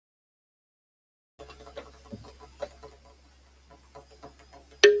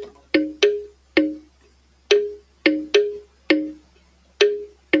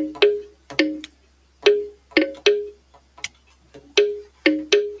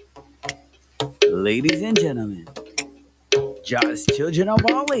Ladies and gentlemen, just children of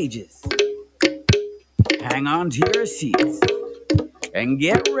all ages, hang on to your seats and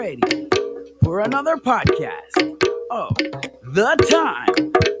get ready for another podcast of The Time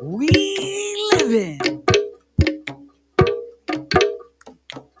We Live In.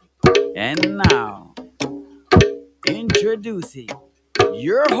 And now, introducing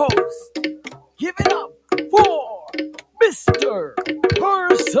your host, give it up for Mr.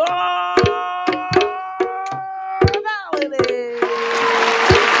 Personality.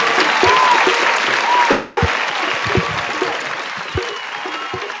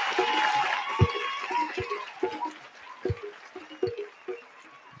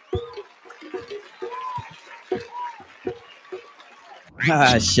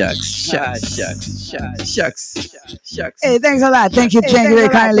 Shucks. Hey, thanks a lot. Thank you very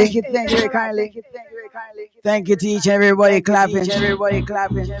kindly. Thank you to each and everybody clapping. In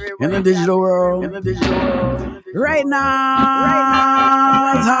the digital world. Right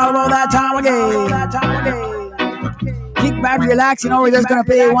now, it's all about that time again. Kick back, relax. You know, we're just going to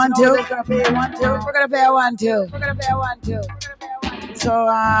play 1, 2. We're going to play a 1, 2. So,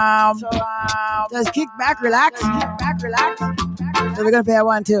 just kick back, relax. So we're going to play a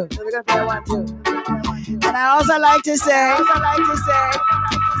 1, 2. And I also like to say,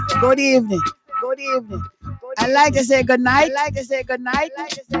 good evening. I like to say good night.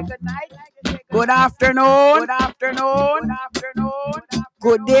 Good afternoon.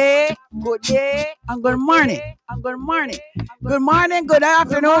 Good day. And good morning. Good morning, good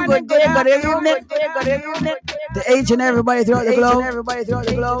afternoon, good day, good evening. To each and everybody throughout the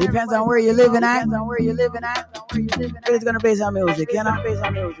globe. Depends on where you're living at. But it's gonna play some music, you know. I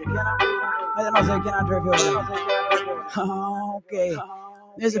don't know, so you cannot drive your okay.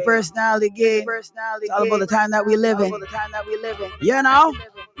 There's a personality game. It's all about the time that we live in. You know?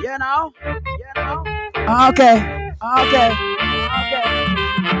 Okay.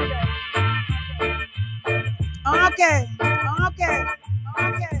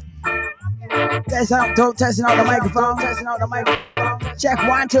 Testing out the microphone. Check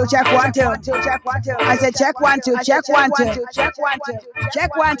 1, 2. I said check 1, 2. Check 1,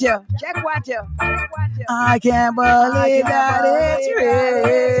 2. I can't believe that it's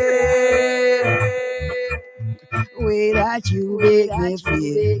real. Way that you make me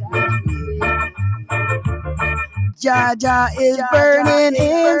feel. Jaja is burning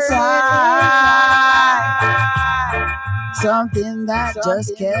inside. Something that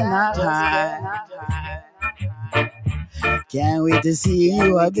just cannot hide. Can't wait to see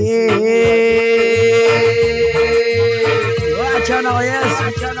you again. Watch out now, yes.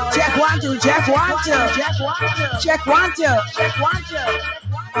 Check 1, 2.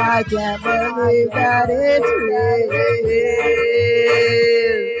 I can't believe that it's real.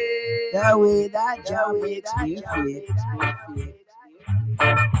 The way that job makes me feel.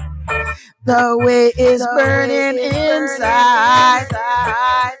 The way it's burning inside.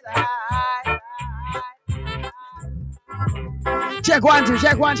 Check 1, 2.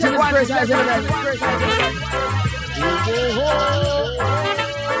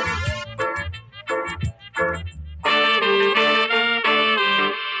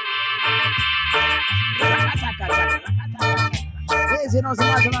 Yes, you know,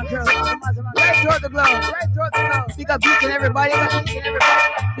 some girls. Right throughout the globe. Big up each and everybody.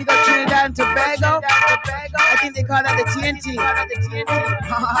 Big up Trinidad and Tobago. I think they call that the TNT. Oh,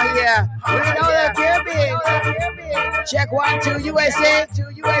 yeah. We know the Caribbean. Check 1, 2. USA.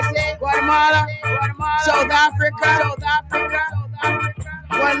 Guatemala. South Africa.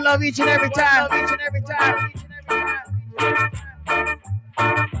 One love each and every time.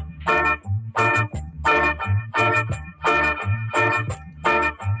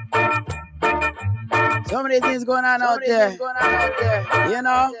 So many things going on out there. You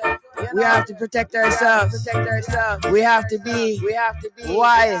know, we have to protect ourselves. We have to be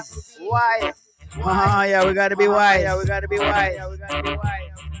wise. Oh yeah, we gotta be wise.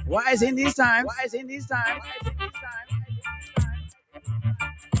 Wise in these times. Wise in these times.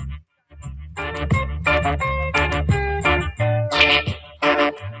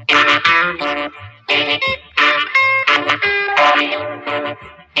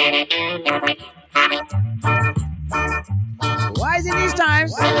 Wise in these times.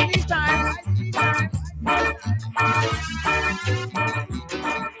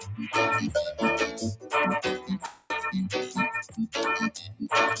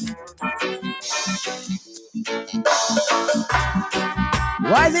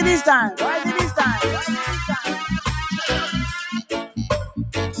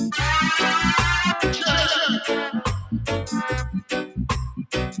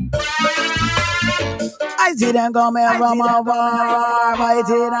 I see them coming from afar,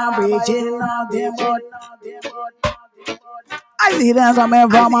 fighting and preaching nothing but. I see them coming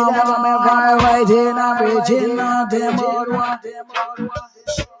from afar, fighting and preaching nothing but what.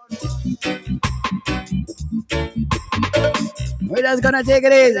 We're just gonna take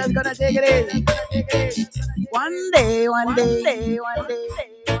it easy. One day.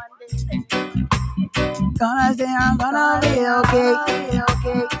 Gonna say I'm gonna be okay.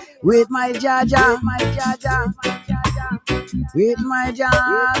 With my Jaja. With my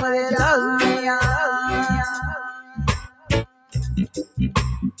Jaja, he loves me.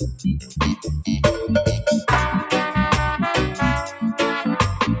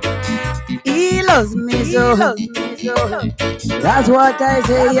 He loves me so. That's what I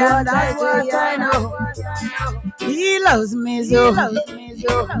say, and that's what I know. He loves me so.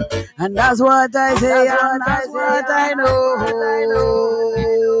 And that's what I say, and that's what I know.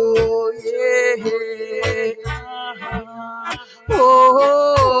 Yeah. Oh,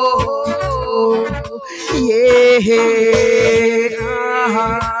 yeah.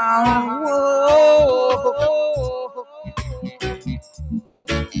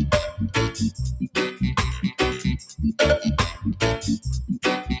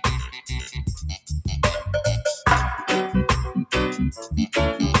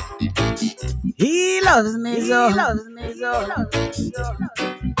 He loves me so.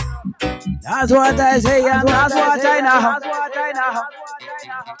 That's what I say, and that's what I know.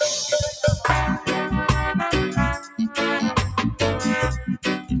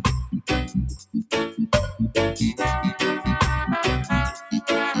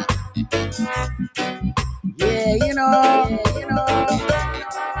 Yeah, you know.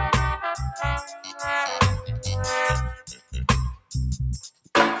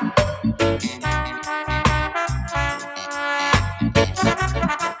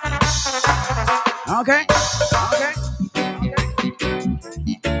 Okay.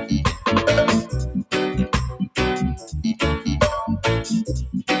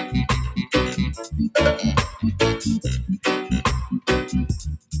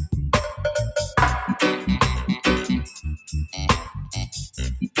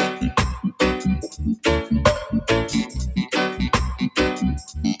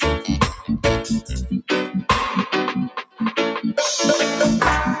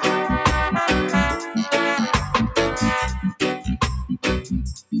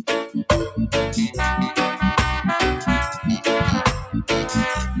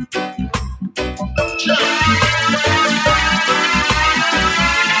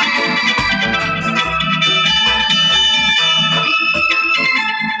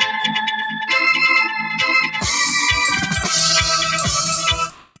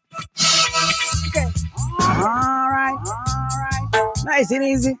 All right. Nice and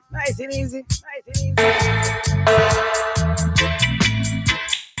easy.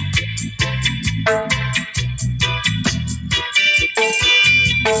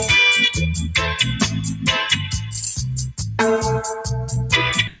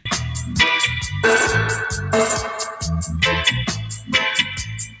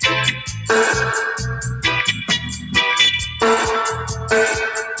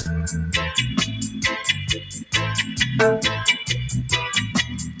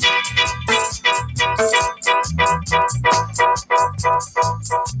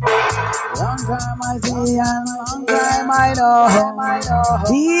 Long time I see and long time I know.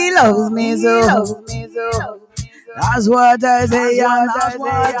 He loves me so. That's what I say and that's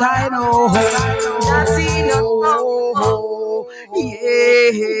what I know.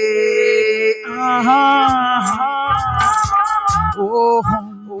 Yeah. Oh.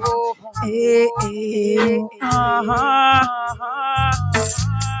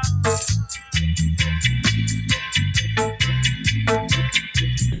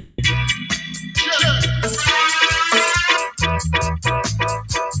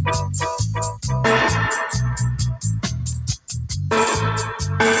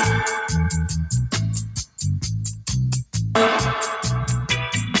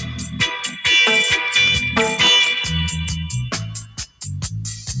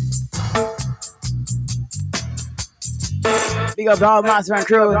 Big up all Master and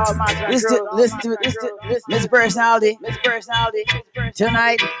crew. Listen to Miss Personality.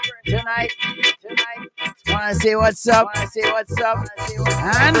 Tonight. Wanna say what's up?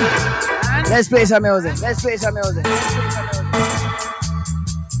 And let's play some music.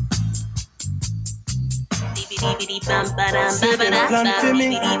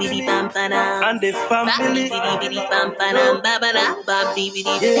 And the family.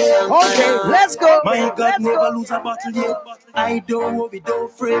 Okay, let's go. My God, never lose a battle yet. I don't worry,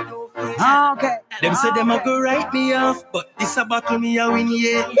 don't fret. Okay. Them say them a go write me off, but this a battle me a win,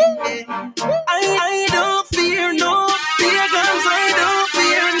 yeah. I don't fear no pagans, I don't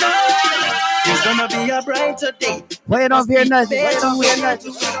fear no. There's gonna be a brighter day. Why you don't fear nothing? Why you don't fear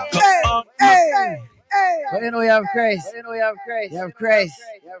nothing? Hey! But you know you have Christ. You have Christ.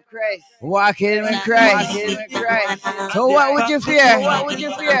 Walking in Christ. So what would you fear?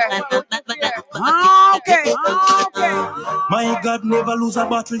 Okay. My God never lose a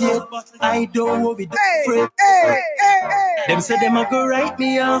battle yet. I don't worry, afraid. Them say them a go write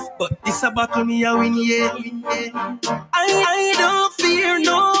me off, but this a battle me a win, yeah. I don't fear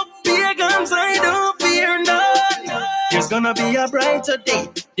no pagans, I don't fear no. There's gonna be a brighter day.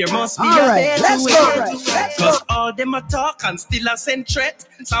 There must be a better way. Cause all them a talk and still a send threat.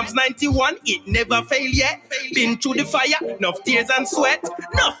 Psalms 91, it never fail yet. Been through the fire, enough tears and sweat.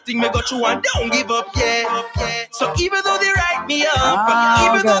 Nothing me go through and don't give up yet. So even though they write me up,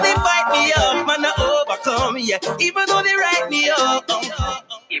 even though they fight me up, man I overcome, yeah. Even though they write me up,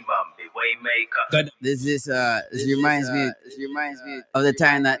 Waymaker. This reminds me of the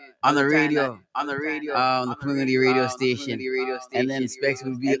time that on the radio, the community radio station, and then Specs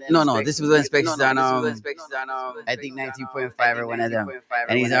would be this was when Specs was on I think 19.5 or one of them,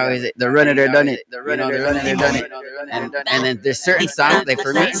 and he's always the runner there done it, and then there's certain songs like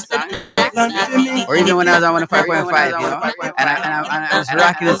for me, or even when I was on 105.5, and I was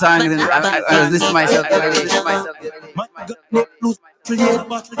rocking the song, and then I was listening to myself.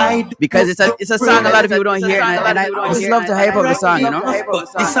 Because it's a song a lot of people don't hear, and I just love to hype up the song, you know.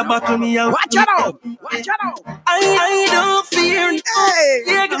 It's a battle me out. Watch out! I don't fear.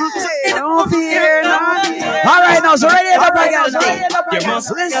 Don't fear. All right, now so ready up, guys. There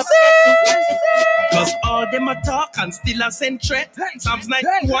must listen. Cause all them a talk and still a send threat. Psalms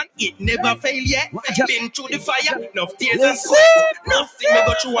 91, it never fail yet. Been through the fire, enough tears and sweat. Nothing me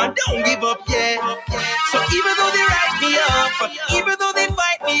go through and don't give up yet. So even though they write me up, even though they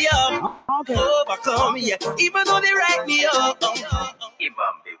fight me up, overcome, yeah. Even though they write me up,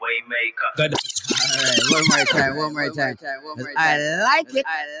 Imambi Waymaker. Alright, one more time. I like it.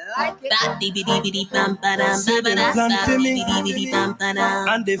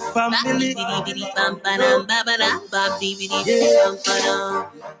 And the family.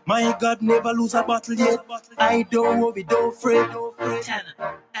 My God never lose a battle yet. I don't worry, don't fret.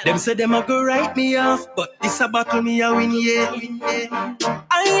 Them say them a go write me off, but this a battle me a win, yeah.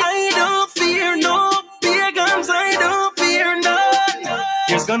 I don't fear no pagans, I don't fear no.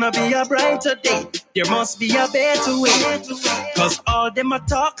 There's gonna be a brighter day. There must be a better way. Cause all them a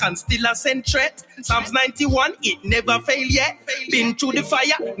talk and still a send threat. Psalms 91, it never fail yet. Been through the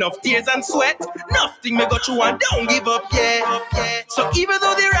fire, enough tears and sweat. Nothing me go through and don't give up yet. So even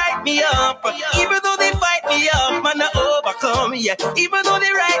though they write me up, even though they fight me up, man I overcome, yeah. Even though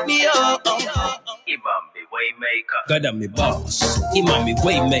they write me up, Imambi Waymaker. God I'm me boss, Imambi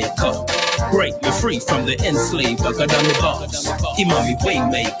Waymaker. Break me free from the enslaver. God I'm me boss, Imambi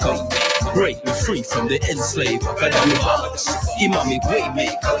Waymaker. Break me free from the enslaver. God I'm me boss, Imambi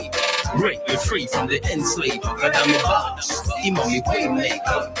Waymaker. Break me free from the enslaver. God I'm me boss, Imambi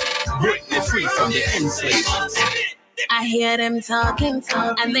Waymaker. Break me free from the enslaver. I hear them talking,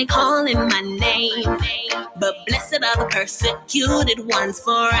 and they calling my name. But blessed are the persecuted ones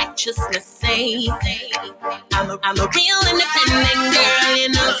for righteousness' sake. I'm a real independent girl, you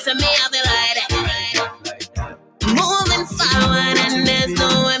know, so me I'll be like that. Moving forward, and there's no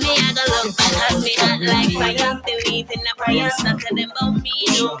way me I go look back, cause me not like fire. Believe in the prayer, so tell them about me,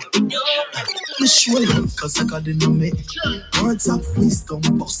 do. Me show love cause I got it in me. Words of wisdom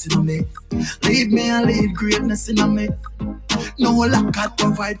busting in me. Lead me and lead greatness in me. No lack God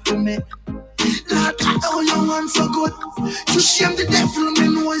provide for me. Lord, oh you want so good. You shame the devil, me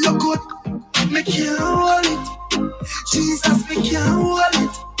know you're good. Me can't hold it. Jesus, me can't hold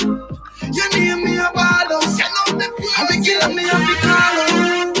it. You name me a ball I be killing me a big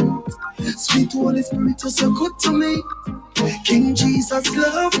call. Sweet Holy Spirit, you're so good to me. King Jesus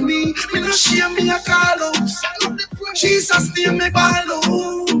love me. Me no shame me a call out. Jesus name me ball.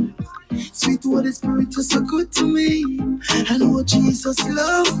 Sweet Holy Spirit, you're so good to me. I know Jesus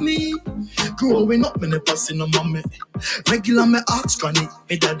love me. Growing up, me never see no mommy. Regular me ask granny,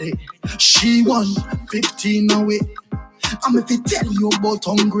 me daddy. She won 15 away. I'm if I tell you about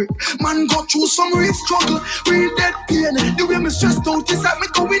hungry. Man go through some real struggle, real dead pain. The way me stressed out is that me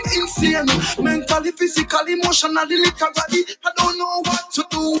going insane. Mentally, physically, emotionally, literally. I don't know what to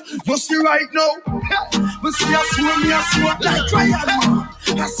do. You see right now, me see I swear, like Ryan.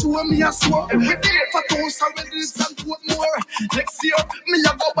 I swear me, I swear. Every day, for those I will listen to it more. Next year, me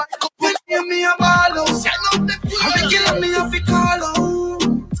a go back up and hear me a ball out. I be killing me a fi call out.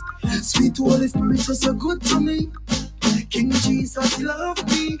 Sweet Holy Holy Spirit was so good to me. King Jesus loved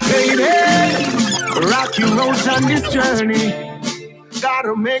me. Baby, rocky roads on this journey.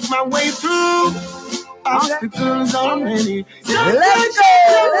 Gotta make my way through. Obstacles are many. Let's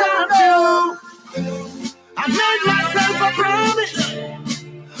go. I made myself a promise.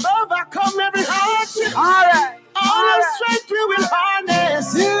 Overcome every hardship. All right. All the strength we will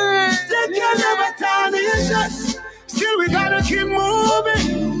harness. They can never tarnish us. Still we gotta keep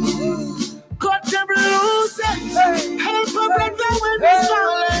moving. Cut them loose. Help a brother when he's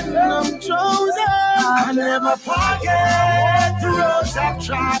falling. I'm chosen. I never forget the roads I've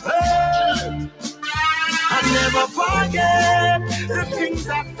traveled. I never forget the things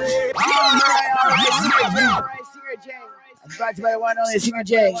I faced. All right, Singer J. That's brought to you by the one and only Singer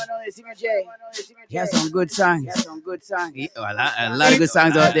J. He has some good songs. A lot of good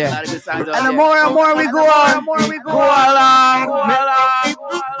songs out there. And the more and more we go on,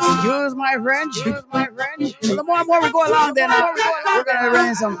 use my French. So the more and more we go along, then we're gonna run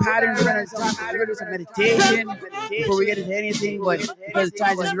in some patterns. We're gonna do some meditation before we get into anything. But because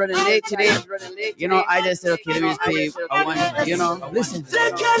time is running late today, you know, I just said, okay, let me just play a one. You know, listen.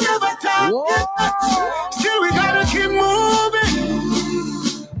 Whoa. Still we gotta keep moving.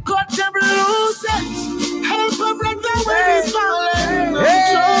 Cut them loose. Help a brother when he's falling. I'm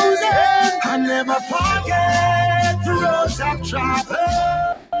chosen. I never forget the roads I've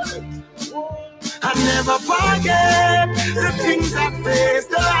traveled. I never forget the things I faced,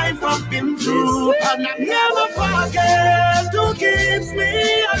 the life I've been through. And I never forget who keeps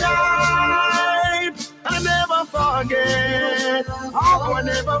me alive. I never forget. I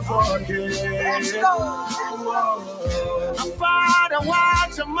never forget. A father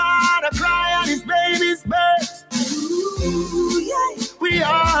watch a mother cry on his baby's birth. We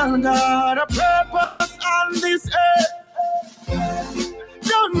all got a purpose on this earth.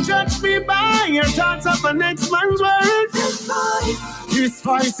 Don't judge me by your thoughts of the next man's words. This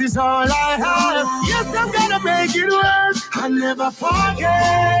voice is all I have. Yes, I'm gonna make it work. I never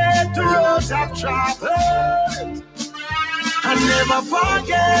forget the roads I've traveled. I never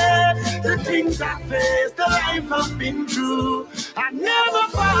forget the things I faced, the life I've been through. I never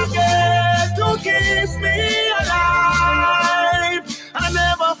forget who keeps me alive. I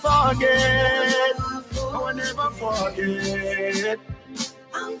never forget. Oh, I never forget.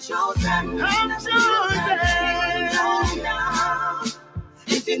 I'm chosen.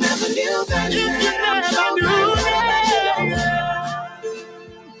 If you never knew that,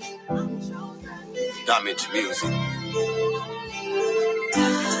 Damage music.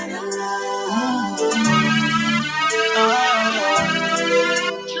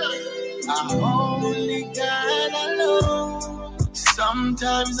 Only God alone.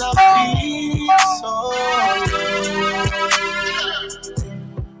 Sometimes I feel so alone.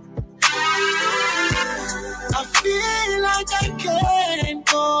 I feel like I can't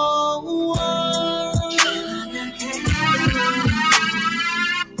go on.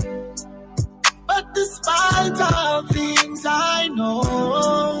 But despite all things I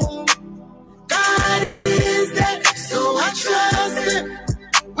know, God is there, so I trust Him.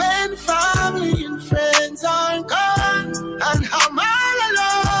 When family and friends are gone, and I'm all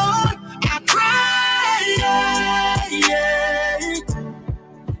alone, I cry,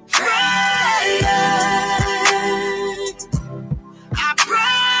 cry, I cry,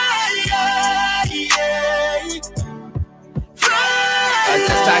 I was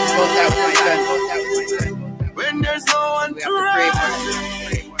just talking about that with my son. when there's no one to run,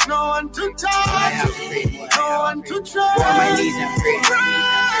 no one to talk to, no one to trust. Go on my knees and pray.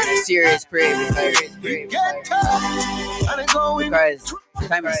 Serious prayer Get tough, and I go in. because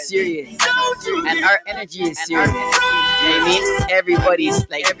time is serious and our energy is serious. You know what I mean? Everybody's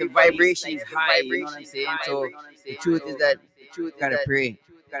like the vibration is high. You know what I'm saying? So the truth is that gotta pray.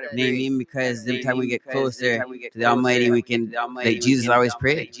 You know what I mean? Because the time we get closer to the Almighty, we can, like Jesus always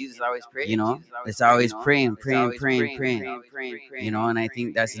prayed. You know, it's always praying. You know, and I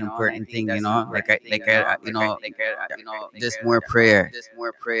think that's an important thing. You know, like I you know, just more prayer.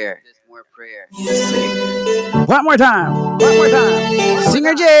 One more time.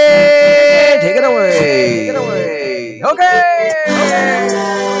 Singer J, take it away. Okay.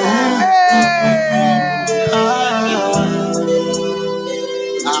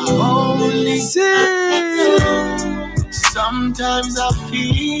 Sometimes I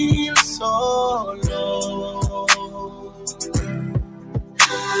feel so low.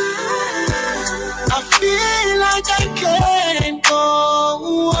 I feel like I can't go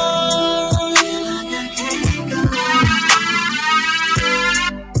on.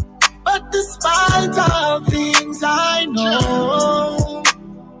 But despite all things I know,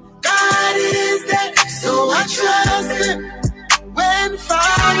 God is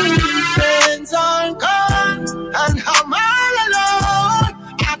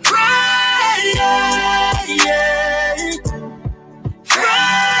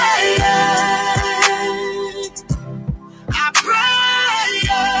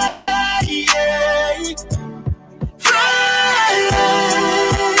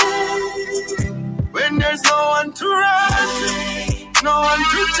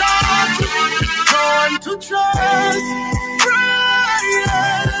to talk, no one to trust.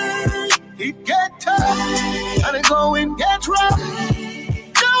 Right, it get tough, and it going get rough.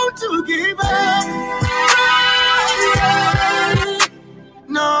 Don't to give up. Right,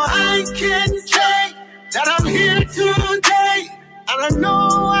 no, I can't say that I'm here today, and I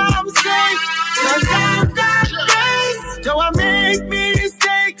know I'm safe, 'cause I've got grace. So I make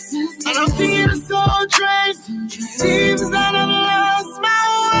mistakes, and I feel so trained. Seems that I've lost my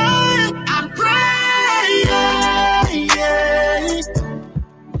way. I pray,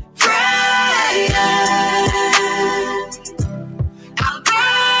 pray,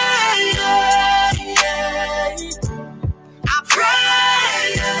 I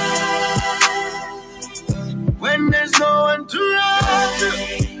pray, when there's no one to run to,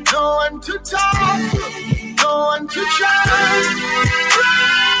 no one to talk to, no one to trust.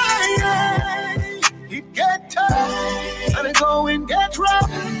 It get tough, and it going get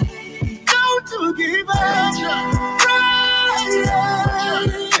rough. Don't to give up.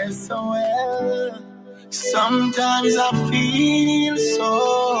 SOL. Sometimes I feel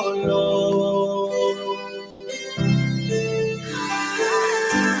so low.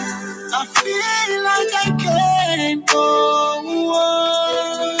 I feel like I can't go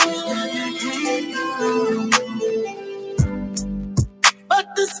on. But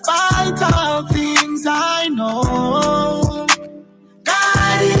despite all things I know,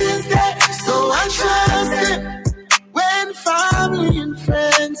 God is there, so I trust Him. When family and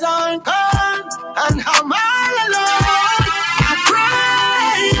friends are gone, and I'm all alone, I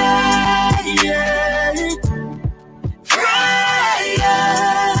pray, pray.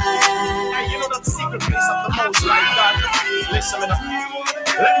 And you know that secret place of the Most High God. Listen,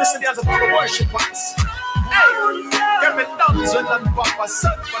 let me see the answer for the worshipers. Hey, every dance when I'm Papa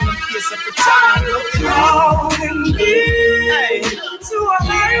son from the place of the time. Calling me to a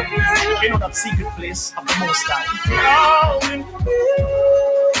higher place. You know that secret place of the Most High. Calling me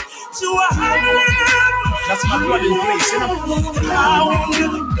to a higher level. That's my dwelling place, you know. Calling me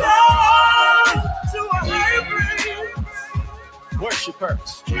to a higher place.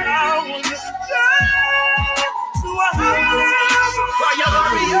 Worshipers. Calling me to a higher level. Fire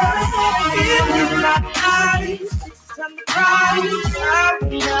warriors. In your eyes. And the price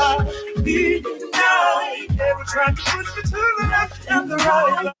be denied. Never tried to push me to the left and the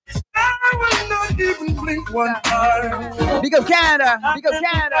right. I will not even blink one time. Big up Canada. Big up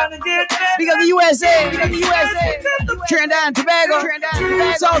Canada. Big up the USA. Big up the USA. Trinidad and Tobago.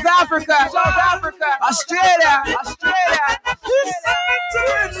 South Africa. Australia.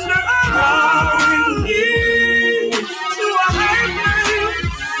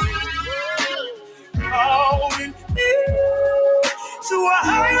 To a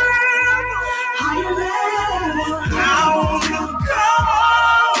higher level. I will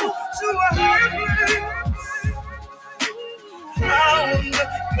go to a higher place. I will go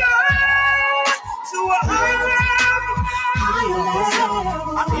to a higher level.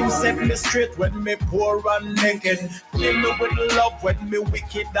 I'm set me straight when me poor and naked. Fill me with love when me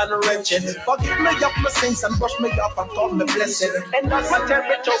wicked and wretched. Forgive me of my sins and brush me off and call me blessed. And that's my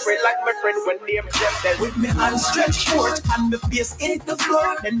temperature like my friend when they am tempted. With me hands stretched forth and my face in the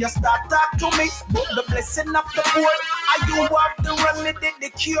floor. Then you start talk to me about the blessing of the poor. Are you have the remedy, the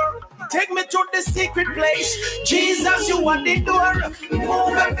cure? Take me to the secret place. Jesus, you are the door.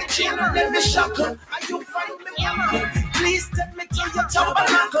 Move every chain and every shackle. Are you find me? Please take me to your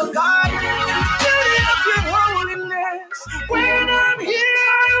tabernacle, God. Beauty of your holiness. When I'm here,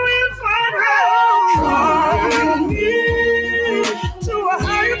 I will find rest. Calling me to a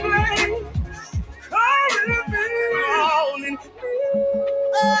higher place. Calling me to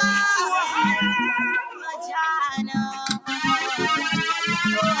a higher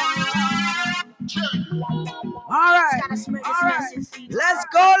All right. Let's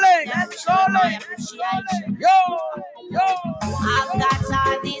go, Link. Yo. I've got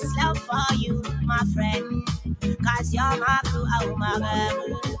all this love for you, my friend. 'Cause you're my boo, oh my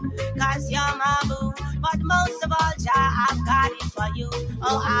girl. 'Cause you're my boo. But most of all, Jah, I've got it for you.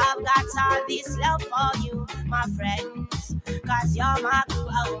 Oh, I've got all this love for you, my friends. 'Cause you're my boo,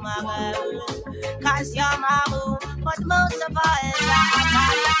 oh my girl. 'Cause you're my boo. But most of all, Jah, I've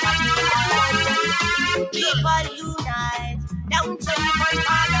got it for you. People unite. Don't you even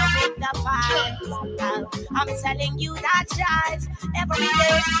bother with the fight. I'm telling you that's right. Every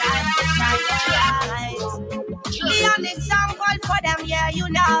day it's time to shine your light. Be an example for them, yeah, you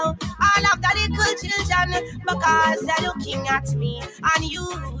know. All of the little children because they're looking at me and you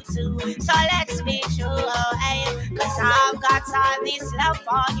too. So let's be true, hey, cause I've got all this love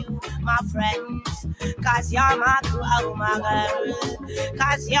for you, my friends. Cause you're my girl, my girl.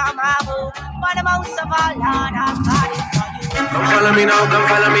 Cause you're my boo. But most of all, Lord, I've got it for you. Come follow me now, come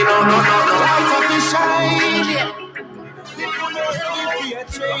follow me now, no. Light up the shine.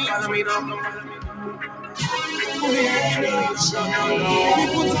 Come follow me now, come follow me. We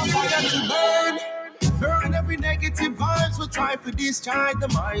put a fire to burn. Burn every negative vibes. We try to discharge the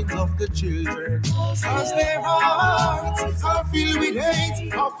minds of the children. Cause their hearts are filled with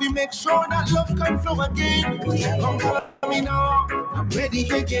hate. How we make sure that love can flow again. Come follow me now. I'm ready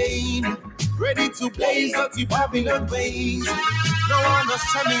again. Ready to blaze dirty Babylon ways. No one a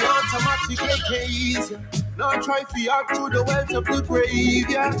semi-automatic AKs. Now try to act to the wealth of the grave,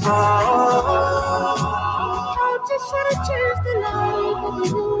 yeah. I just wanna change the life of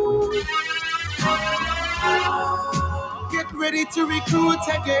you. Get ready to recruit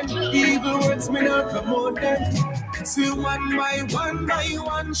again. Evil words may not promote them. See one by one,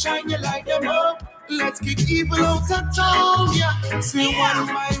 shine your light them up. Let's kick evil out of town, yeah. See one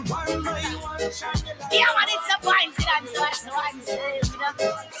by one, shine your light. Yeah, man, it's a fine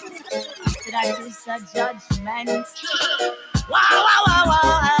that is a judgment. Wow.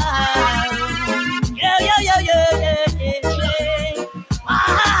 Yeah.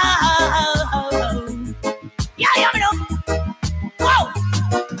 Wow. Yeah, me know. Whoa.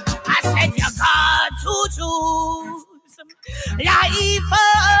 I said you got to choose life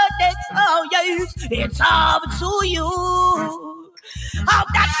or death. Oh, yes, it's up to you. Hope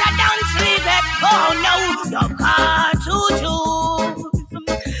that's a dance with it. Oh, no, you've got to choose.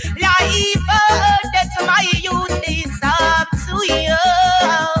 Life or death, my youth, it's up to you.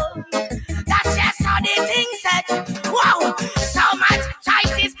 That's just how the thing said. Wow, so much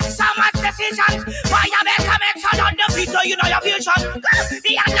choices, so much decisions. Why you make sure on the people, you know your vision.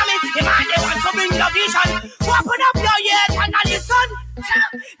 The enemy, the man, they want to bring your vision. Open up your ears and listen.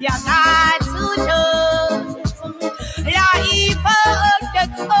 You got to choose. Life or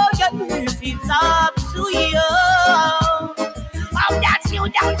death, oh, yes, it's up to you. Oh, that's you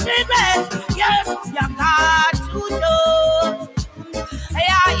don't regret. Yes, you got to know.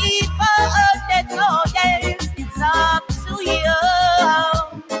 Life or death, oh, yes, it's up to you.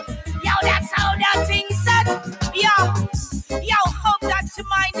 Yo, that's how that thing said. Yo, hope that your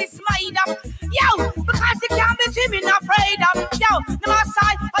mind is made up. Yo, because you can't be timid and afraid of. Yo, no more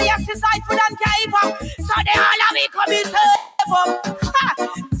side, oh yes, it's side for them gave up. So they all have me coming to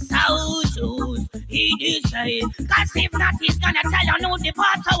so choose, he did say. Cause if not, he's gonna tell you no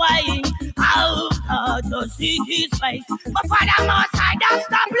depart away. How to see his face. But for the most side, that's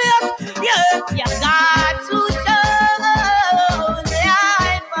the place. Yeah, you got to choose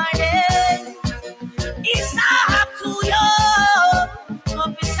life for them. It's up to you. But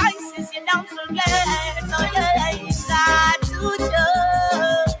besides, you don't forget. So yeah, you got to choose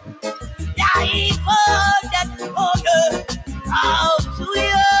life for them. Oh yeah, up to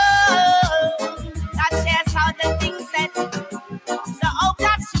you. That's just how the thing said. So hope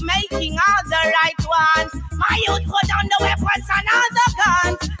that's making all the right ones. My youth put down the weapons and all the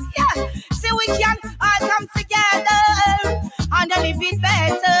guns. Yeah, see we can all come together and live it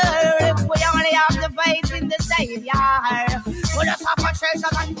better if we only have the faith in the Savior. Put us up a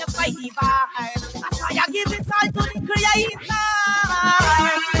treasure and the favor. That's why I give it all to the Creator.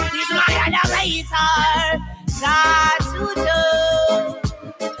 He's my elevator. Got to do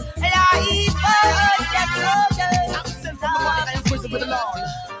life or death. Wisdom with the Lord.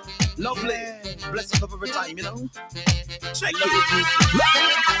 Lovely. Blessing of every time, you know. Check it.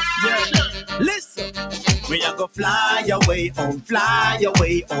 Yeah. Listen. Me a go fly away home.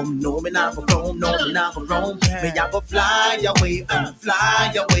 No, me not go roam. Me a go fly away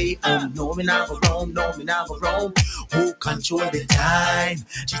home. No, me not go roam. Who control the time?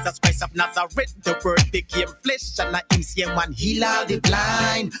 Jesus Christ of Nazareth, the word became flesh, and I him same one heal all the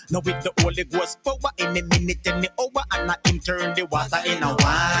blind. Now with the Holy Ghost power, in a minute and the hour, and I him turn the water in a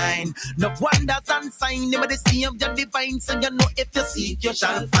wine. No wonders and sign, him the same the divine. So you know if you seek, you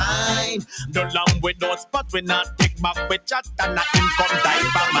shall find. No long without spot, we not take back with chat, and I him come die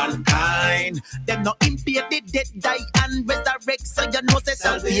for mankind. Them no impede the dead, die and resurrect. So you know say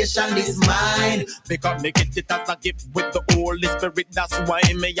salvation is mine. Because me get it as a gift with the Holy Spirit. That's why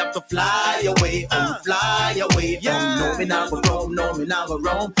me have to fly away fly away No, me not go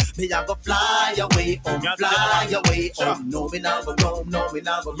roam. Me have to fly away fly away No, me not go roam.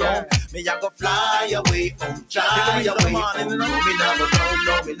 Me have to fly away fly away No, me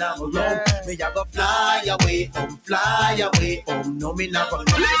not go roam. Me have to fly away No, me not go.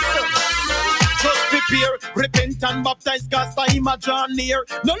 Listen. Trust disappear. Repent and baptize, cause time a draw near.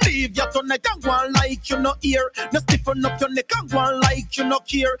 No leave your tonight and go on like you no ear. No stiffen up your neck and go on like you no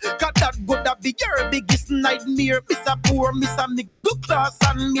care. Cause that good a be your biggest nightmare. Miss a poor, miss a middle class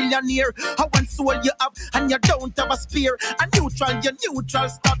and millionaire. How one soul you have and you don't have a spare. A neutral,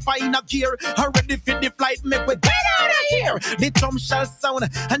 start fine a gear. Ready for the flight, make we get out of here. The drum shall sound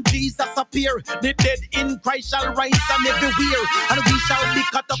and Jesus appear. The dead in Christ shall rise and everywhere. And we shall be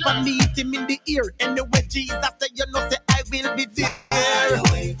caught up and meet him in the ear. Anyway, Jesus say, you know, say I will be there.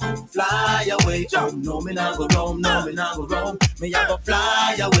 Fly away, no me not go roam, no me not go roam. Me I go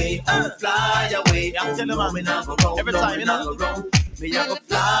fly away, fly away. I'm telling you, me not go roam, every time me not go roam. Me I go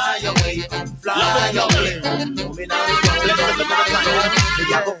fly away, fly away. No me not go roam, me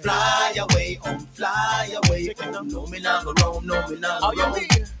I go fly away, fly away. No me not go roam, no me not go roam.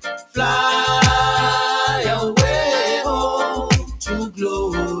 Fly away, home to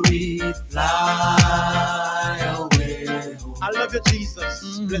glory, fly away home. I love you,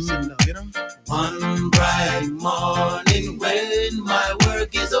 Jesus. Bless you, love, you know. One bright morning when my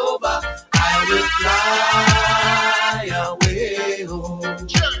work is over, I will fly away home.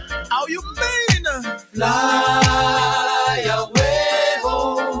 How you mean? Fly away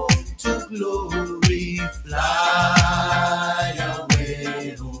home to glory, fly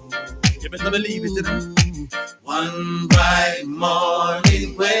away home. You better believe it, you know. One bright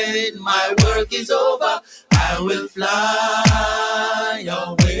morning when my work is over, I will fly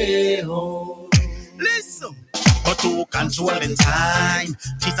away home. Listen. But to control the time,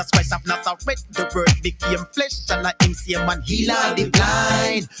 Jesus Christ of Nazareth, the word became flesh, and I him same man heal all the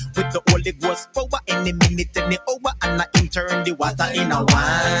blind. With the Holy Ghost power, any minute, any hour, and I him turn the water in a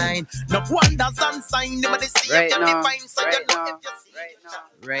wine. No wonders and signs, nobody see right now, divine, so right you know now, if you see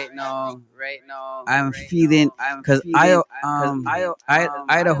right now, I'm feeling, because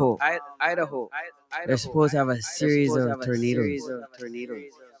Idaho, they're supposed to have a series of tornadoes.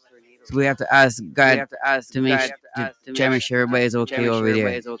 So we have to ask God to make sure everybody's okay over there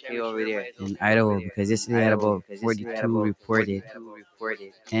in Idaho, because yesterday they had about 42 reported,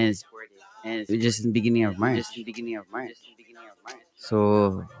 and it's just in the beginning of March.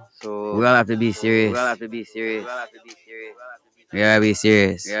 So we all have to be serious. We gotta be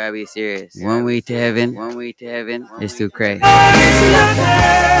serious. One way to heaven is through Christ.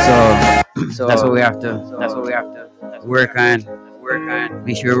 So that's what we have to work on.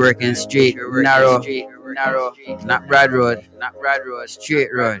 Make sure we're working straight, narrow, not broad road, straight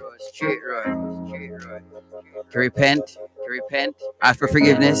road. To repent, ask for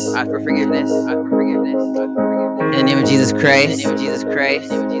forgiveness. In the name of Jesus Christ.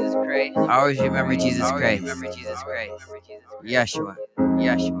 Always remember Jesus Christ. Yeshua.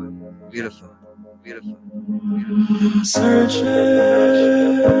 Beautiful. I'm searching,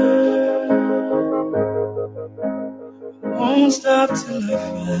 won't stop till I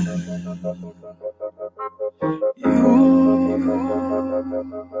find you.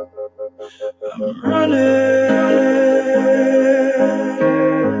 I'm running,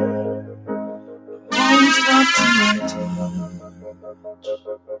 won't stop till I touch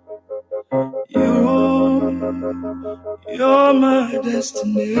you. You're my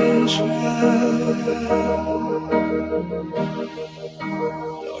destination.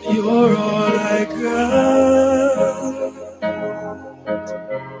 Lord, you're all I got.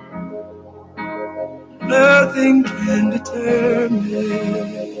 Nothing can deter me.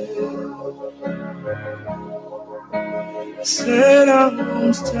 I said I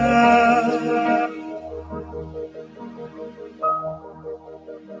won't stop.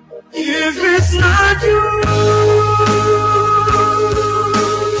 If it's not you,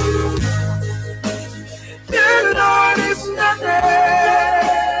 then Lord, it's nothing.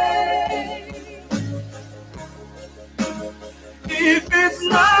 If it's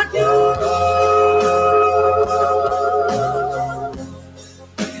not you,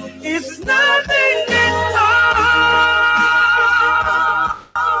 it's nothing at all.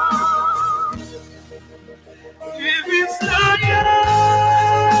 If it's not you,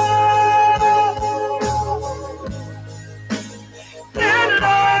 then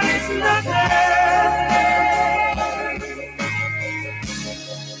Lord, it's nothing.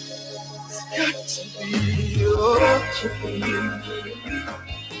 It's got to be you.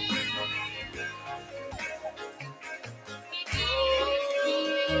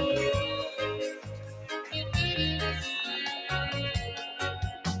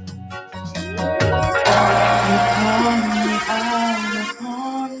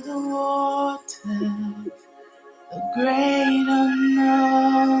 On the water, the great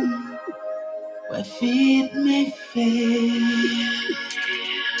unknown, where feet may fail.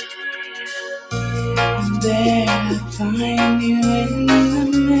 there I find you in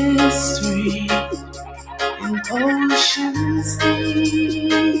the mystery, in oceans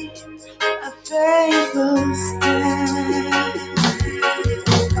deep, a faithful stand.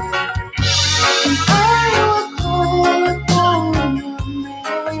 And I will call upon your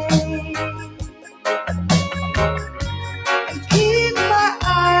name, and keep my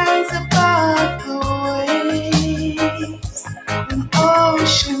eyes above the waves. When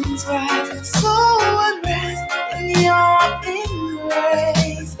oceans rise, and soul would rest in your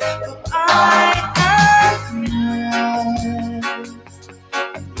embrace. For I am yours,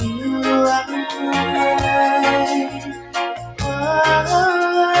 you are mine.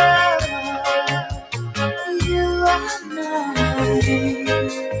 Oh, you are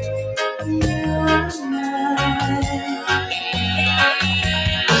mine. You are mine.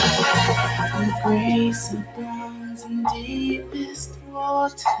 Your grace abounds in deepest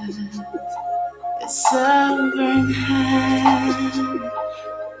waters. Your sovereign hand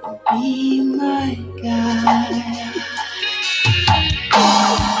will be my guide.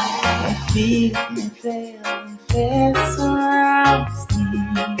 My feet may fail and fear surrounds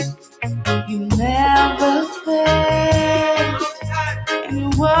me. You never fail and you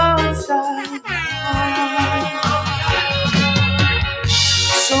won't stop now.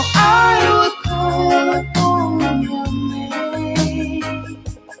 So I will call upon your name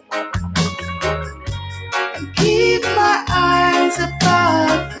and keep my eyes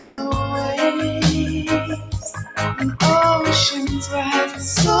above the waves. When oceans rise, my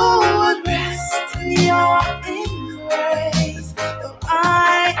soul would rest in your embrace. For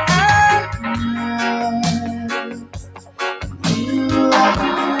I am yours, you are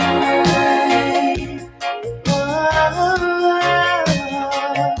mine.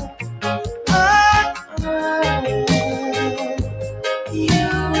 You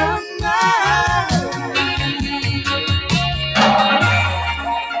are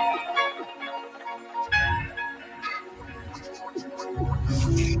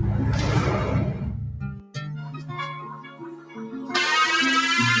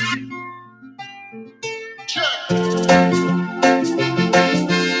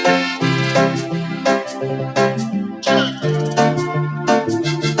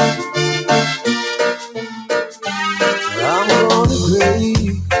I'm gonna break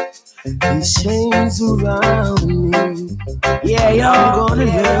these chains around me. Yeah, yo. I'm gonna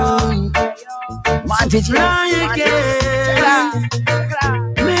learn Monty G. fly again.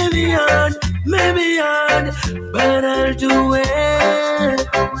 Maybe hard, but I'll do it.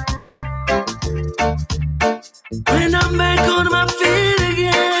 When I'm back on my feet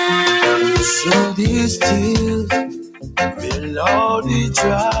again. So these tears will all be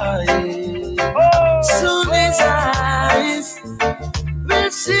dry. So these eyes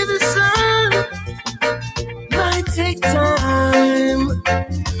will see the sun. Might take time,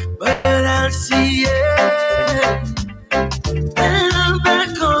 but I'll see it. And I'm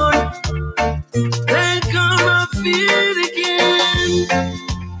back on my feet again.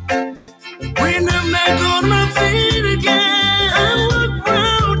 When I'm back on my feet again, I walk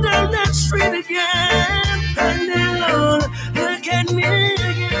round down that street again, and they'll look at me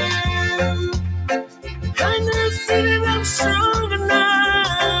again. And they'll see that I'm stronger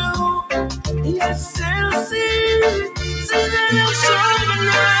now. Yes, they'll see that I'm stronger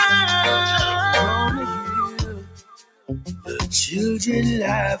now. The children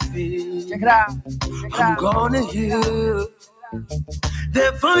laughing. Check it out. I'm gonna hear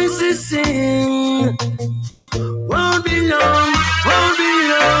their voices sing. Won't be long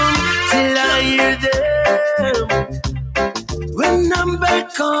till I hear them. When I'm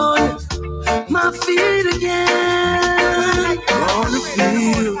back on my feet again, gonna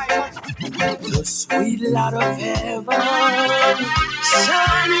feel the sweet light of heaven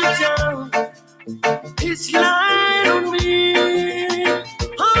shining down its light on me.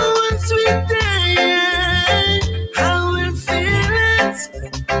 Oh, one sweet day, I will feel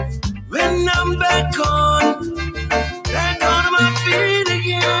it when I'm back on my feet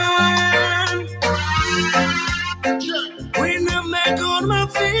again. When I'm back on my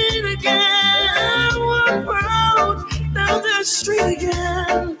feet again, I walk round down the street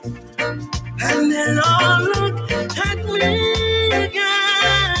again, and then I'll look at me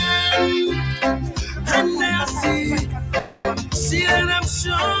again, and they'll see that I'm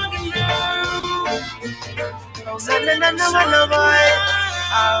stronger now. No, boy.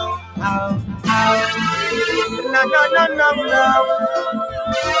 Ow. No.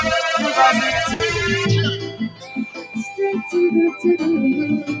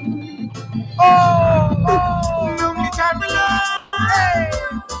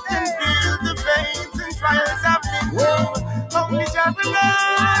 Whoa, only Jah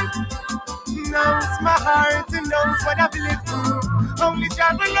alone knows my heart and knows what I've lived through. Only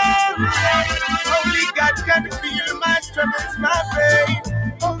Jah alone, only God can feel my struggles, my pain.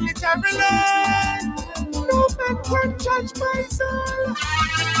 Only Jah alone, no man can judge my soul.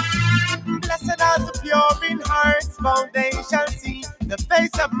 Blessed are the pure in heart, for they shall see the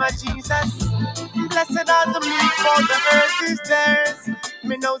face of my Jesus. Blessed are the meek, for the earth is theirs.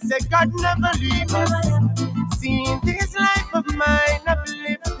 Me know say God never leave us. Seeing this life of mine, I've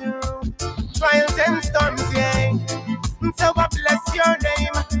lived through trials and storms, yeah. So I bless your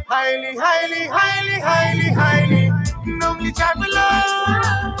name, highly, highly, highly, highly, highly. Only Jah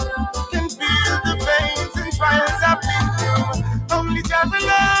alone can feel the pains and trials I've been through. Only Jah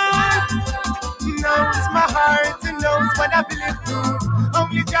alone knows my heart and knows what I've lived through.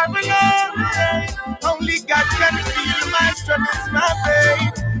 Only Jah alone, only God can feel my struggles, my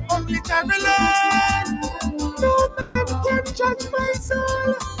pain. Only Jah alone, no man can judge my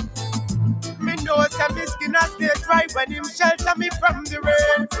soul. Me know that my skin has stay dry when him shelter me from the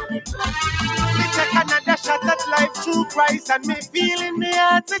rain. Me take another shot at life through Christ and me feeling me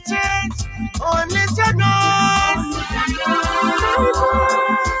heart to change. Only Jah knows.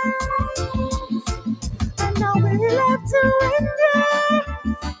 And now we love to endure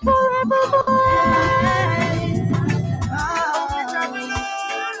forevermore. Only Jah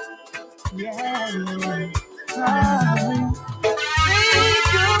alone. Yeah.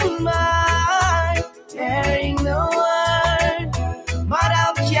 Hearing the word, but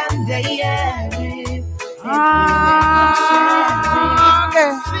how can they hear it?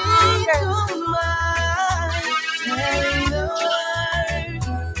 Okay. Hearing the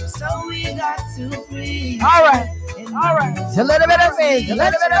word, so we got to breathe. All right. It's a little bit of faith.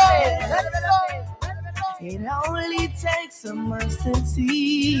 Let it go. It only takes a mustard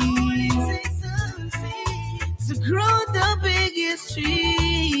seed to grow the biggest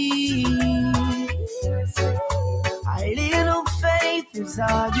tree. A little faith is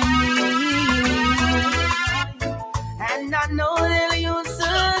all you need, and I know that you'll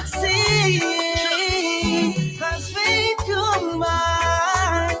succeed. 'Cause faith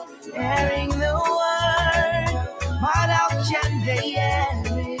combined, hearing the word, but how can they hear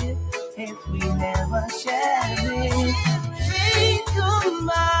it if we never share it? Faith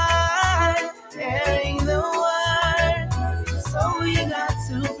combined, hearing the word, so we got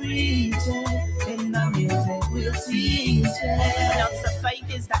to preach it. In the music we'll teach it. Just the faith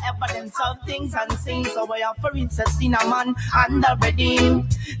is the evidence of things unseen, so we offer it to cinnamon and the redeem.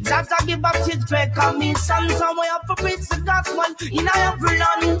 Just to give us his great commission, so we offer it to gospel in every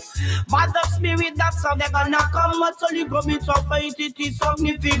land. But the spirit, that's how they're gonna come. So you go with your faith, it is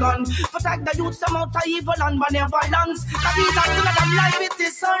significant. Protect the youth from out of evil and benevolence. That is a sin of life, it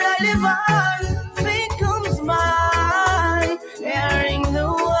is so relevant. Faith comes by hearing the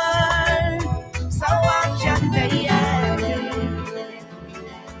word, so how can they hear it?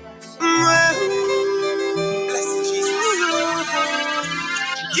 Blessed Jesus.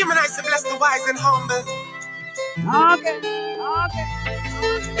 Give me nice and bless the wise and humble. Okay.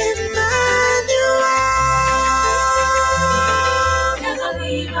 Emmanuel.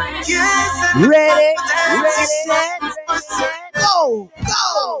 Yes, Ready, set, go.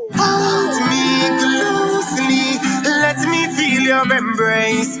 Hold me closely, let me feel your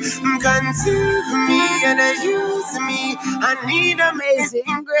embrace. Consume me and use me. I need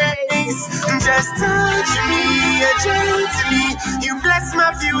amazing grace. Just touch me gently. You bless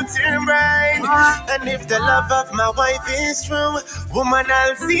my future bride. And if the love of my wife is true, woman,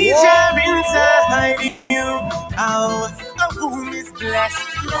 I'll see her inside you. Oh, the womb is blessed.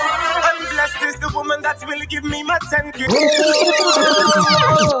 And blessed is the woman that will give me my 10 kids.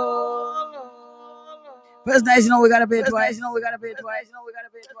 First nice, we gotta pay twice.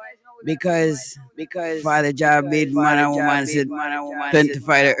 Because Father Jah made man and woman said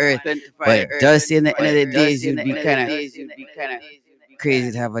 25 the earth. But it does say in the end of the days you'd be kind of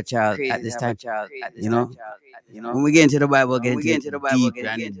crazy to have a child at this time. When we get into the Bible, get into deep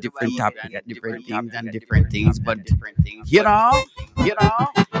and different topics, different things and different things. But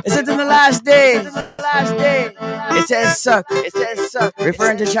it's in the last days. It says suck.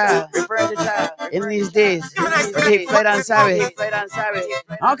 Referring to child. In these days, we take flight on Sabbath.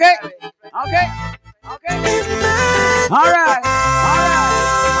 Okay. All right.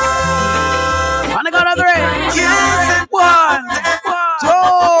 On the count of 3. 1, 2,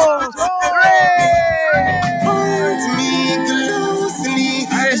 3. Hold me closely.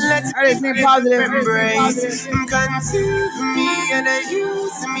 Let's be positive. Embrace. Consume me and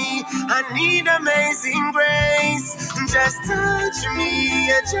use me. I need amazing grace. Just touch me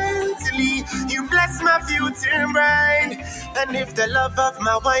gently. You bless my future bride. And if the love of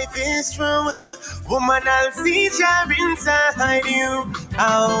my wife is true, woman, I'll see Jah inside you.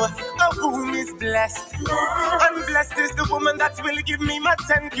 Oh, a womb is blessed. And blessed is the woman that will give me my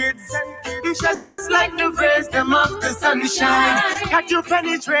 10 kids. Just like the wisdom of the sunshine, that you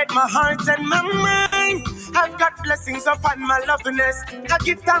penetrate my heart and my mind. I've got blessings upon my loveliness. I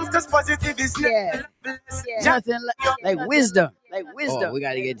give thanks because positive is Nothing like wisdom. Oh, we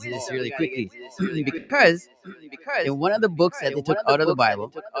gotta get to this really quickly because in one of the books that they took out of the Bible,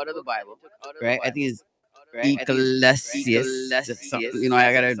 right? I think it's Ecclesiastes.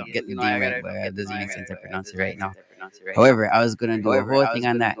 I gotta get the name right, but it doesn't make sense to pronounce it right now. However, I was gonna do a whole thing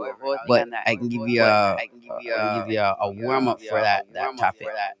on that, but I can give you a warm up for that topic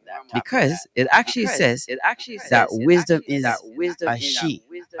because it actually says that wisdom is a she.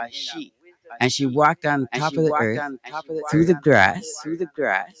 And she walked on top of the earth, through the grass,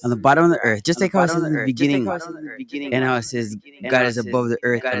 on the bottom of the earth, just like how it says in the beginning. And how it says God is above the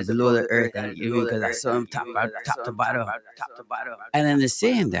earth and below the earth, and you because I saw him top to bottom. And then they're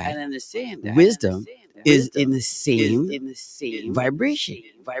saying that wisdom is in the same vibration,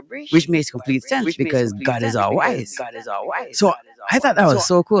 which makes complete sense because God is all wise. So I thought that was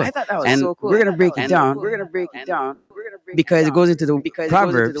so cool. And we're gonna break it down because it goes into the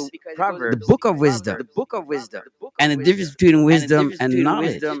Proverbs, the book of wisdom, and the difference between wisdom and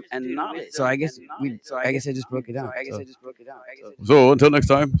knowledge. So I guess I just broke it down. So until next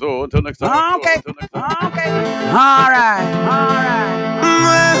time. Okay. All right.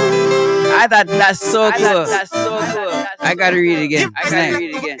 I thought that's so cool. I gotta read it again.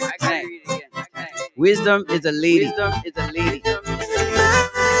 Wisdom is a lady.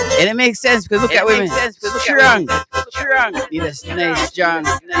 And it makes sense because look at women. Strong. Need a nice, strong,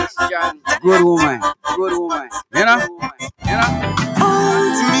 good woman. You know?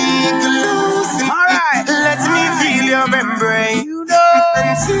 hold me close. Alright. Let me feel your embrace. You know.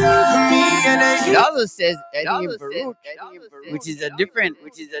 Me It also says in Baruch, which is a different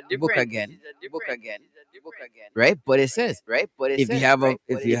book again. Right? But it says,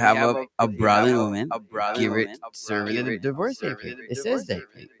 if you have a brawling woman, give it serving a divorce papers. It says that.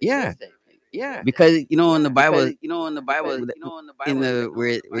 Yeah. Because in the Bible, in the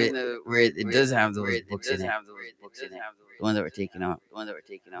where it does have those books in it, the ones that were taken out. I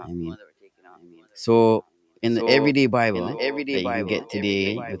mean, so in the everyday Bible that you can get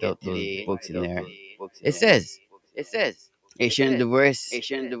today without those books in there, it says it shouldn't divorce a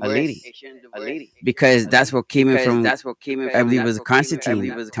lady because that's what came in from. I believe it was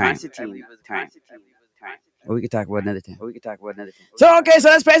Constantine time. Or we could talk about another time. So okay, so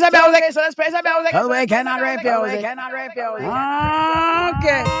let's praise our music. Oh, we cannot rap music.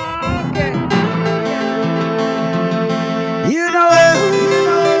 Okay.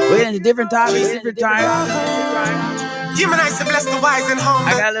 We're in a different topics, different time. humanize and bless the wise and humble.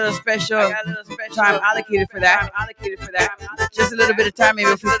 I got a little special time allocated for that. Just a little bit of time,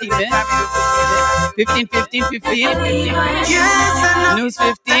 maybe 15 minutes. 15. Yes, News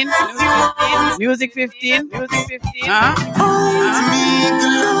 15. Music 15.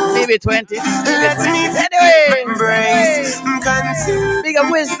 Maybe 20. Anyway, embrace, consume big of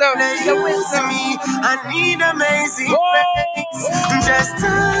wisdom. me. I need amazing grace. Just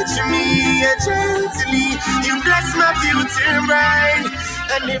touch me gently. You bless my future bride.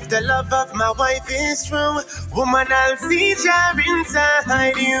 And if the love of my wife is true, woman, I'll see Jah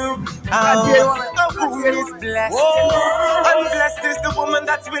inside you. Oh, a woman is blessed. And blessed is the woman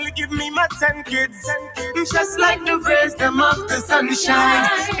that will give me my 10 kids. Just like the wisdom of the sunshine,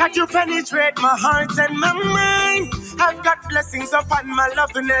 that you penetrate my heart and my mind. I've got blessings upon my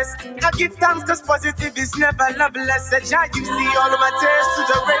loveliness. I give thanks cause positive is never loveless. Jah, you see all of my tears to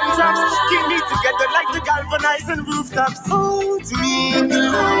the raindrops. Keep me together like the galvanizing rooftops. Hold me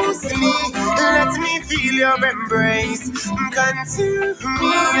closely, let me feel your embrace. Consume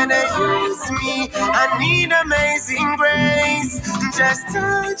me and use me. I need amazing grace. Just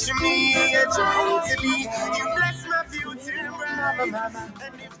touch me gently. You bless my future bride.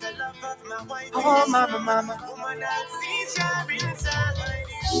 And if the love of my wife is mama, woman, I'll see Jah inside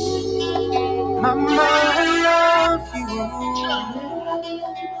you. Mama, I love you.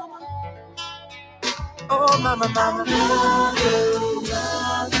 Oh, mama.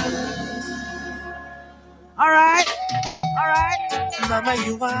 All right. Mama,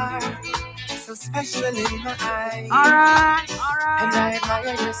 you are so special in my eyes. All right. And I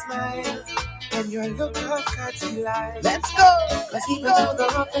admire your smile and your look of catchy life. Let's go. Cause even through the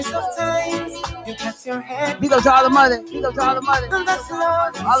roughest of times, you kept your head. Big up to all the mothers. Big up to all the mothers. And that's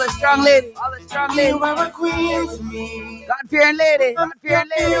love. All the strong ladies. All the strong ladies. You are a queen to me. God-fearing lady. God-fearing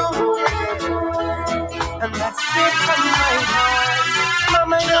lady. And that's straight from my heart.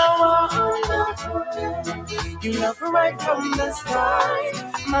 Mama, you love her right from the start.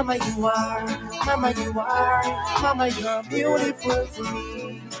 Mama, you are. Mama, you are. Mama, you're beautiful to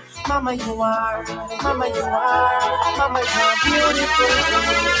me. Mama, you are. Mama, you are. Mama, you're beautiful to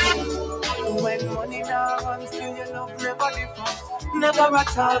me. When money now runs, still your love never differ. Never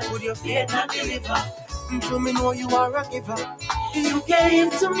at all could your faith not deliver. To me know you are a giver. You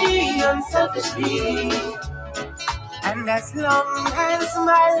gave to me unselfishly. And as long as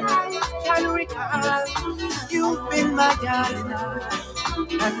my life can recall, you've been my darling,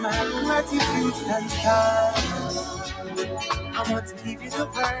 and my gratitude stands tall. I want to give you the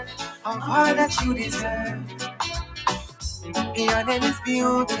word of all that you deserve. Your name is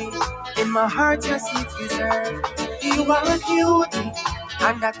beauty, in my heart your seat reserved. You are a beauty,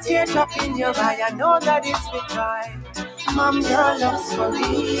 and that teardrop in your eye, I know that it's with pride. Mom, your love's for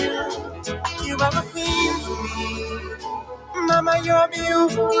real. You are a queen to me. Mama, you're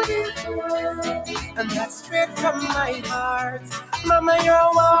beautiful, and that's straight from my heart. Mama,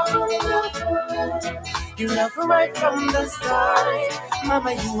 you're wonderful. You love her right from the start.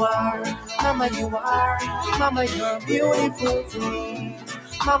 Mama, you are. Mama, you are. Mama, you're beautiful to me.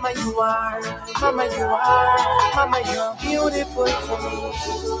 Mama, you are. Mama, you are. Mama, you're beautiful to me.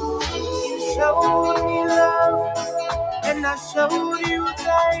 You showed me love, and I showed you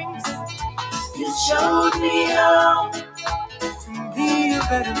thanks. You showed me how to be a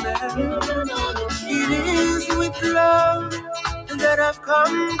better man. It is with love that I've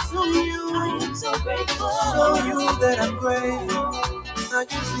come to you. I am so grateful. Show you that I'm grateful. I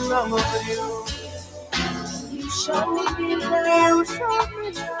just love over you. You showed me love. You showed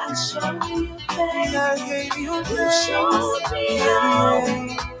me love. I showed you faith. I gave you faith. You showed me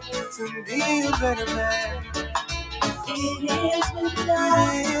love to be a better man. It is with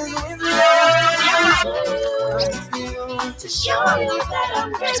love. It is with love. To show you that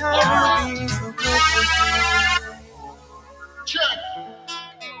I'm grateful. So check.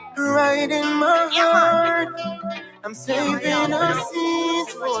 Right in my heart, I'm saving a seed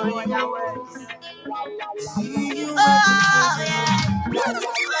for you. See you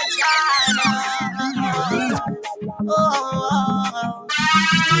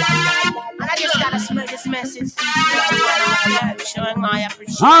And I just gotta spread this message to you, showing my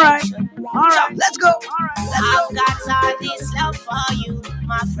appreciation. All right, let's go. I've got all this love for you,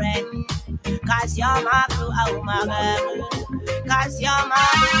 my friend. Cause you're my crew, oh my girl. Cause you're my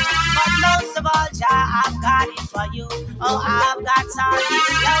crew. But most of all, Jah, I've got it for you. Oh, I've got all this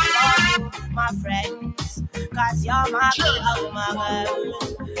love for you, my friends. Cause you're my crew, oh my girl.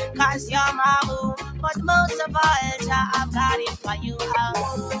 Cause you're my crew. But most of all, Jah, I've got it for you.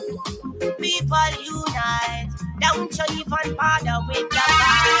 People unite. Don't you even bother with the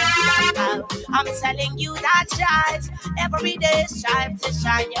fight. I'm telling you that's right. Every day strive to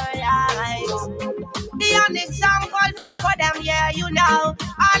shine your light. Be an example for them, yeah, you know.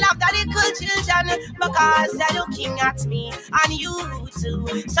 All of the little children, because they're looking at me and you too.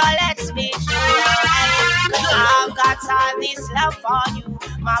 So let's be true. Cause I've got all this love for you,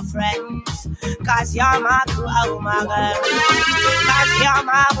 my friends. Cause you're my crew, oh my girl. Cause you're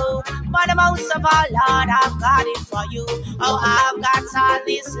my boo. But most of all, Lord, I've got it for you. Oh, I've got all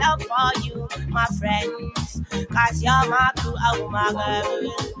this love for you, my friends. Cause you're my crew, oh my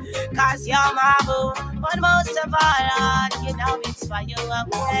girl. Cause you're my boo. But most of all, Lord, you know it's for you,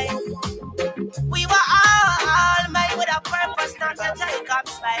 okay? We were all made with a purpose, not to take up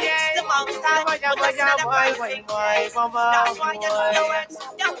space. The most time, but that's not a perfect place. That's why you know the words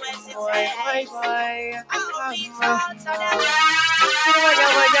it takes. I'll reach out to them.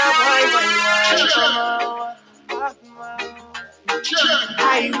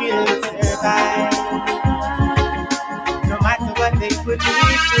 I will survive. No matter what they put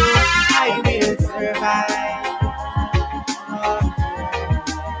me through, I will survive.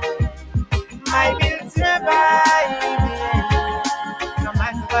 I will survive. No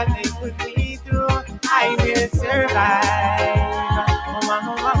matter what they put me through, I will survive.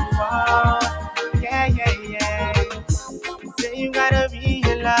 Yeah, yeah, yeah. Say you gotta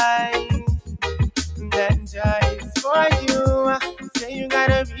realize that joy is for you. Say you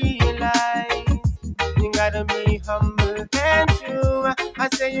gotta realize you gotta be humble and true. I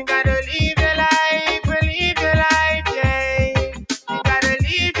say you gotta live your life, yeah. You gotta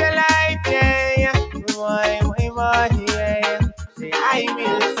live your life, yeah. Why, yeah. Say I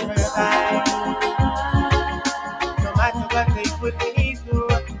will survive.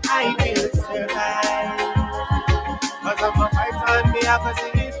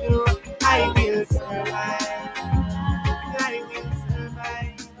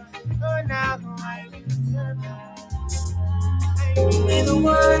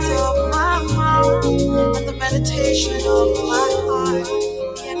 words of my mouth and the meditation of my heart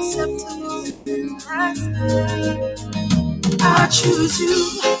be acceptable in thy sight. I choose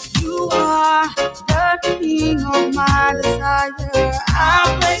you. You are the king of my desire.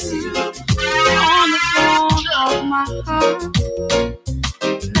 I place you on the throne of my heart.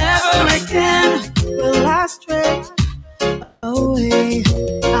 Never again will I stray away.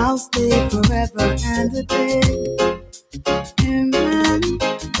 I'll stay forever and a day. Amen.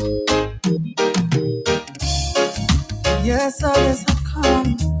 Yes, others have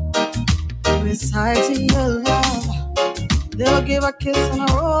come reciting your love. They'll give a kiss and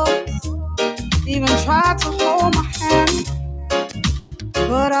a rose, even try to hold my hand.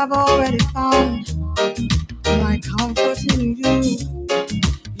 But I've already found my comfort in you.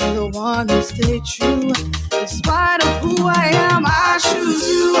 You're the one who stayed true. In spite of who I am, I choose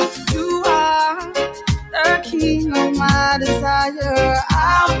you. You are the king of my desire.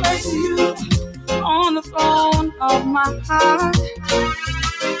 I'll place you on the throne of my heart.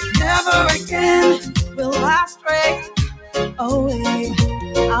 Never again will I stray away.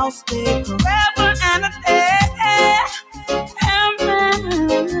 I'll stay forever and a day.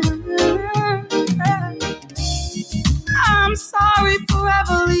 I'm sorry for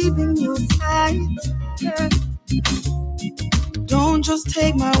ever leaving your side. Don't just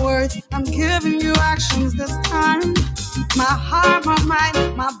take my words, I'm giving you actions this time. My heart, my mind,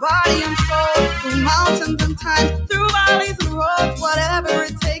 my body and soul. Through mountains and times, through valleys and roads. Whatever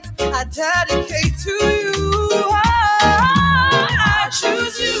it takes, I dedicate to you. I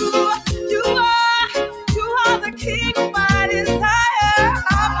choose you. You are the king of my desire.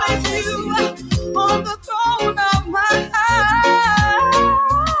 I place you on the throne of my heart.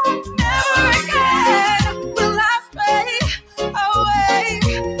 Never again will I stray away.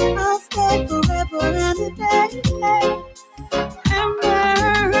 I'll stay forever and a day.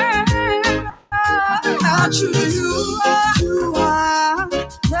 I choose you. You are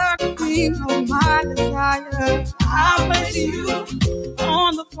the queen of my desire. I place you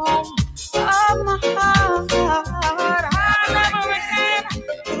on the throne of my heart. I'll never again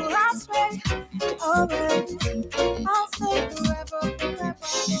will I stray away. I'll stay forever, forever.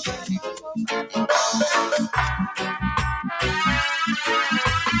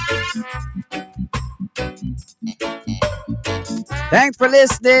 Thanks for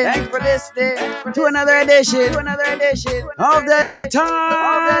listening. To another edition. Of the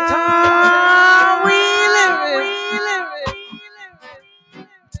time we live in.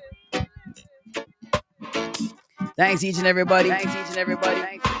 Thanks each and everybody.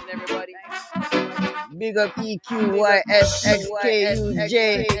 Big up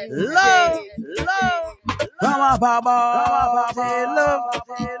EQYSXKUJ. Love. From our Papa. Say love.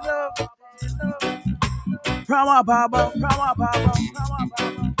 From our Papa.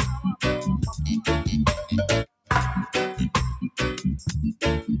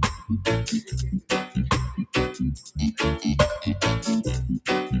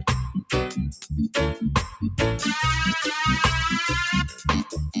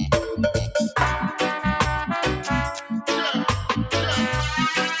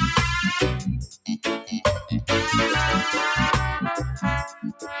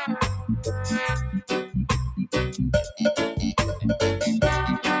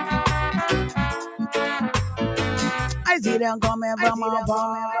 I see them coming from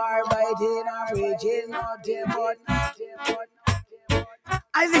afar, biting and reaching nothing but.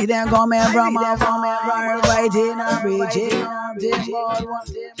 I see them coming from afar, biting and reaching nothing but.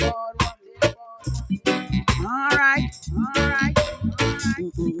 All right.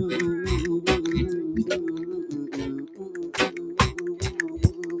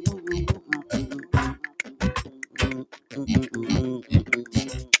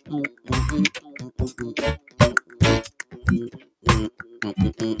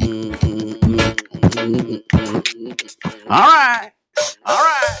 All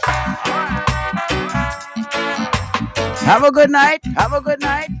right. Have a good night. Have a good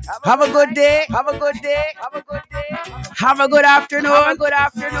day. Have a good afternoon.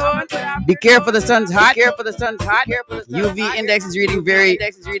 Be careful, the sun's hot. UV index is reading very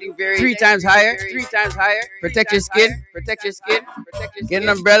 3 times higher. Protect your skin. Get an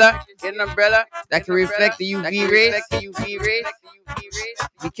umbrella that can reflect the UV rays.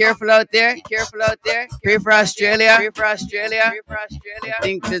 Be careful out there. Pray for Australia. I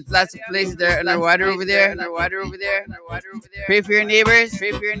think there's lots of places that are underwater over there. Pray for your neighbors.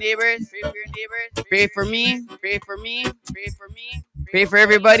 Pray for me. Pray for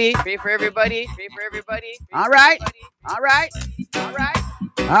everybody. All right.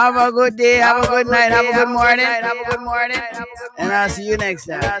 Have a good day, have a good night, have a good morning, and I'll see you next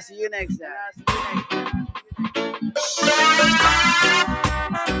time.